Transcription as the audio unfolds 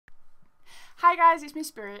Hi guys, it's Miss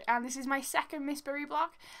Spirit, and this is my second Miss Spirit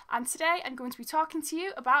blog, and today I'm going to be talking to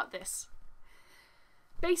you about this.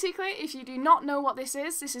 Basically, if you do not know what this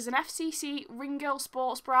is an FCC ring girl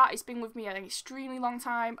sports bra. It's been with me an extremely long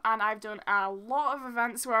time, and I've done a lot of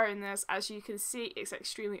events wearing this. As you can see, it's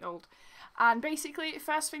extremely old. And basically,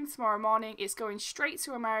 first thing tomorrow morning, it's going straight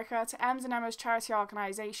to America to Emmers charity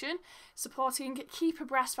organisation, supporting Keep a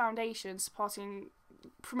Breast Foundation,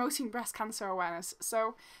 promoting breast cancer awareness.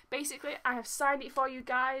 So basically, I have signed it for you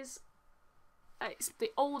guys. It's the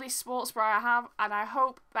oldest sports bra I have, and I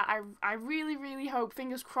hope that I really hope,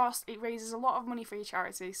 fingers crossed, it raises a lot of money for your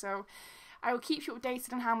charity. So I will keep you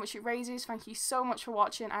updated on how much it raises. Thank you so much for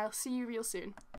watching. I'll see you real soon.